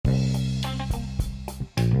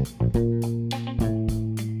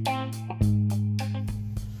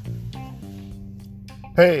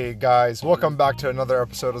Hey guys, welcome back to another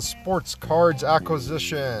episode of Sports Cards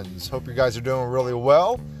Acquisitions. Hope you guys are doing really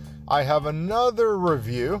well. I have another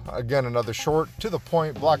review, again another short, to the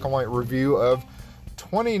point, black and white review of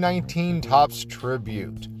 2019 Topps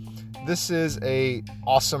Tribute. This is a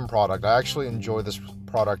awesome product. I actually enjoy this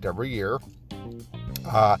product every year.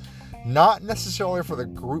 Not necessarily for the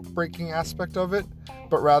group breaking aspect of it,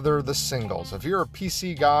 but rather the singles. If you're a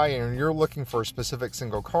PC guy and you're looking for specific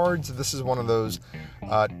single cards, this is one of those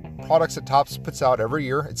products that Topps puts out every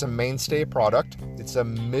year. It's a mainstay product. It's a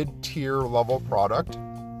mid-tier level product.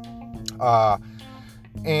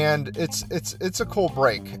 And it's a cool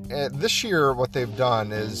break. This year, what they've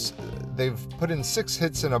done is they've put in 6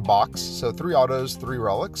 hits in a box. So 3 autos, 3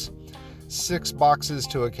 relics, 6 boxes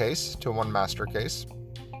to a case, to 1 master case.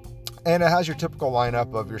 And it has your typical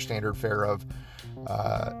lineup of your standard fare of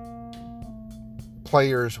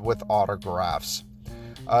players with autographs.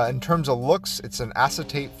 In terms of looks, it's an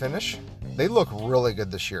acetate finish. They look really good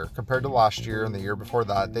this year compared to last year and the year before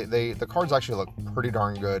that. The cards actually look pretty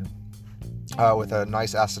darn good with a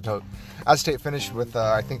nice acetate finish with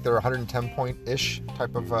I think they're 110 point-ish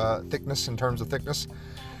type of thickness in terms of thickness.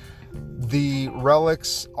 The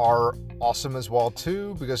relics are awesome as well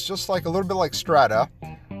too, because just like a little bit like Strata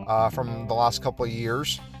from the last couple of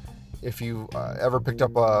years, if you ever picked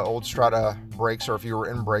up old Strata breaks, or if you were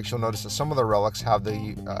in breaks, you'll notice that some of the relics have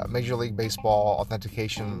the Major League Baseball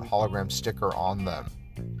authentication hologram sticker on them.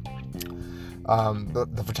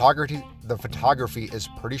 The photography is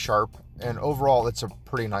pretty sharp, and overall it's a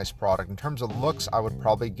pretty nice product. In terms of looks, I would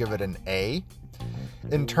probably give it an A.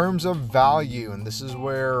 In terms of value, and this is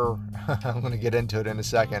where I'm going to get into it in a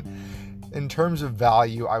second. In terms of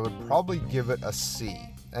value, I would probably give it a C.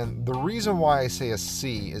 And the reason why I say a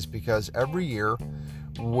C is because every year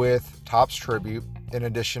with Topps Tribute, in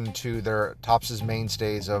addition to their Topps'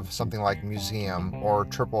 mainstays of something like Museum or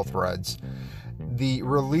Triple Threads, the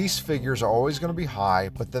release figures are always going to be high,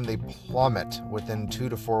 but then they plummet within 2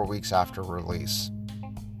 to 4 weeks after release.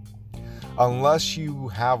 Unless you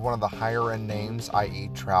have one of the higher end names, i.e.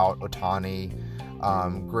 Trout, Ohtani,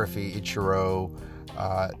 Griffey, Ichiro,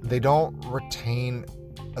 they don't retain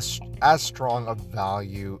as strong a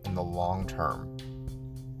value in the long term.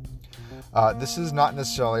 This is not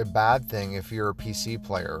necessarily a bad thing if you're a PC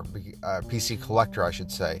player, PC collector, I should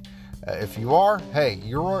say. If you are, hey,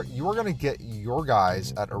 you're going to get your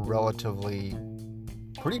guys at a relatively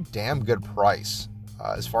pretty damn good price.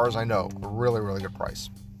 As far as I know, a really, really good price.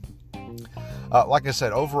 Like I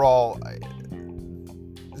said, overall,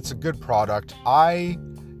 it's a good product.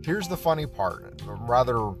 Here's the funny part.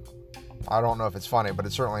 Rather, I don't know if it's funny, but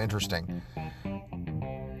it's certainly interesting.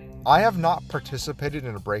 I have not participated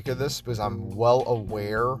in a break of this because I'm well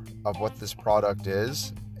aware of what this product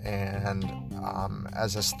is, and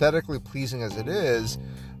as aesthetically pleasing as it is,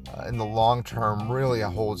 in the long term really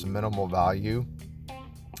holds minimal value.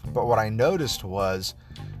 But what I noticed was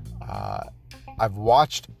I've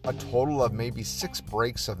watched a total of maybe 6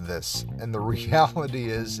 breaks of this, and the reality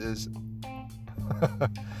is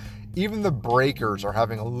even the breakers are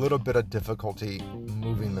having a little bit of difficulty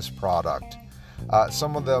moving this product.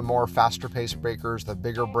 Some of the more faster-paced breakers, the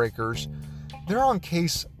bigger breakers, they're on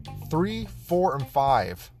case 3, 4, and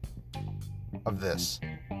 5 of this.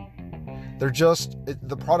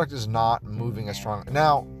 The product is not moving as strong.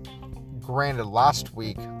 Now, granted, last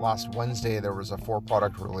Wednesday, there was a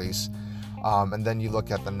 4-product release, and then you look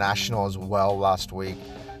at the National as well last week.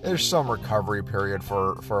 There's some recovery period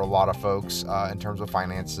for a lot of folks in terms of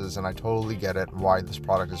finances, and I totally get it why this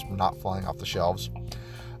product is not flying off the shelves.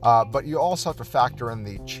 But you also have to factor in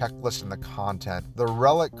the checklist and the content. The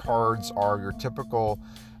relic cards are your typical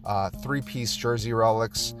 3-piece jersey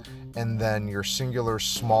relics, and then your singular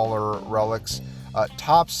smaller relics.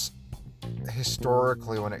 Topps,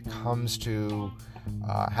 historically, when it comes to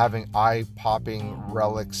having eye-popping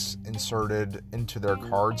relics inserted into their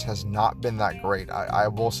cards, has not been that great. I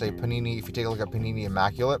will say Panini, if you take a look at Panini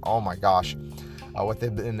Immaculate, oh my gosh, what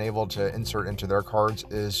they've been able to insert into their cards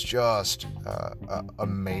is just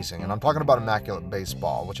amazing. And I'm talking about Immaculate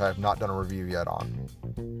Baseball, which I have not done a review yet on.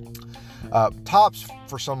 Topps,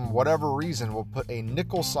 for some whatever reason, will put a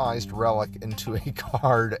nickel-sized relic into a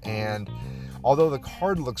card, and although the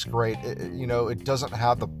card looks great, it doesn't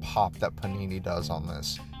have the pop that Panini does on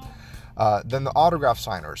this. Then the autograph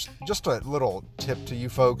signers. Just a little tip to you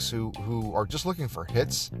folks who are just looking for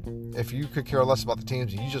hits. If you could care less about the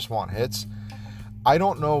teams and you just want hits, I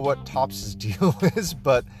don't know what Topps' deal is,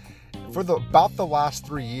 but for about the last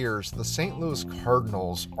 3 years, the St. Louis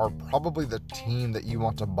Cardinals are probably the team that you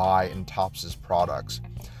want to buy in Topps' products.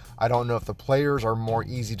 I don't know if the players are more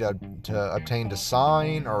easy to obtain to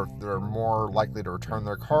sign, or if they're more likely to return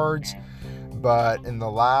their cards. But in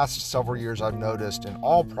the last several years, I've noticed in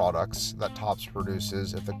all products that Topps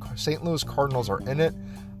produces, if the St. Louis Cardinals are in it,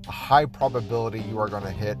 a high probability you are going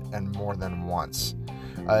to hit, and more than once.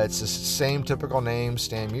 It's the same typical names: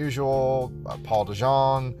 Stan Musial, Paul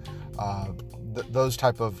DeJong, those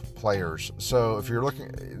type of players. So if you're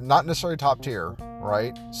looking, not necessarily top tier,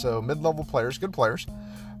 right? So mid-level players, good players.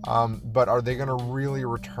 But are they going to really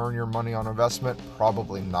return your money on investment?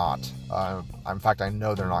 Probably not. In fact, I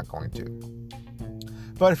know they're not going to.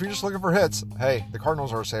 But if you're just looking for hits, hey, the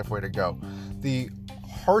Cardinals are a safe way to go. The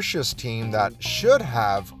harshest team that should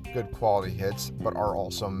have good quality hits, but are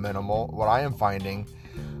also minimal, what I am finding,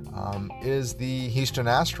 is the Houston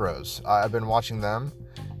Astros. I've been watching them,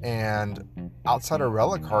 and outside of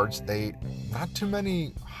relic cards, not too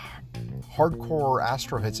many hardcore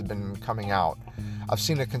Astro hits have been coming out. I've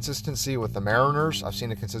seen a consistency with the Mariners. I've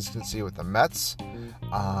seen a consistency with the Mets.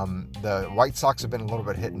 The White Sox have been a little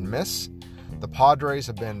bit hit and miss. The Padres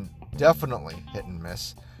have been definitely hit and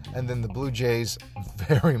miss. And then the Blue Jays,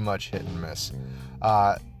 very much hit and miss.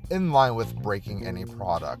 In line with breaking any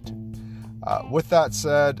product. With that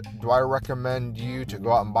said, do I recommend you to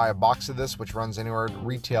go out and buy a box of this, which runs anywhere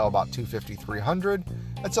retail about $250, $300?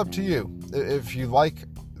 It's up to you. If you like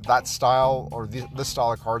that style or this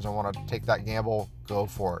style of cards and want to take that gamble, go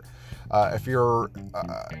for it. If you're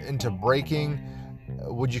into breaking,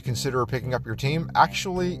 would you consider picking up your team?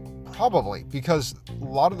 Actually, probably, because a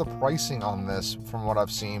lot of the pricing on this, from what I've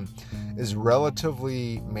seen, is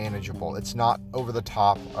relatively manageable. It's not over the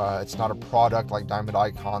top. It's not a product like Diamond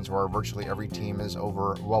Icons where virtually every team is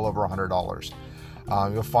well over $100.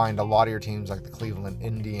 You'll find a lot of your teams like the Cleveland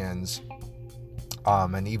Indians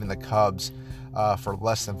and even the Cubs for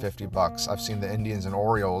less than $50. I've seen the Indians and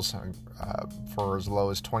Orioles for as low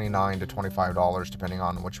as $29 to $25, depending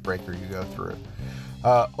on which breaker you go through.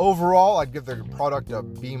 Overall, I'd give the product a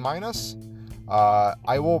B-.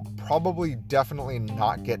 I will probably definitely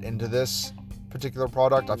not get into this particular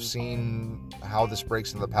product. I've seen how this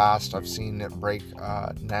breaks in the past. I've seen it break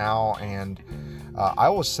now, and I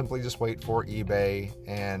will simply just wait for eBay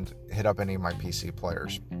and hit up any of my PC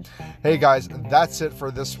players. Hey guys, that's it for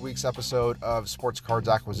this week's episode of Sports Cards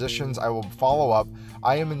Acquisitions. I will follow up.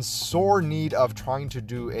 I am in sore need of trying to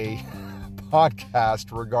do a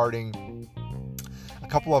podcast regarding a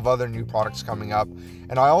couple of other new products coming up,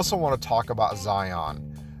 and I also want to talk about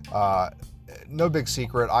Zion. No big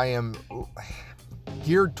secret, I am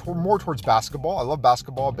geared more towards basketball. I love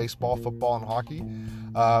basketball, baseball, football, and hockey,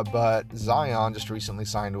 but Zion just recently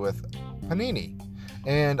signed with Panini,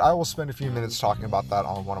 and I will spend a few minutes talking about that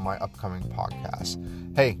on one of my upcoming podcasts.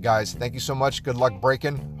 Hey guys, thank you so much. Good luck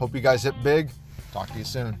breaking. Hope you guys hit big. Talk to you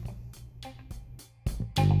soon.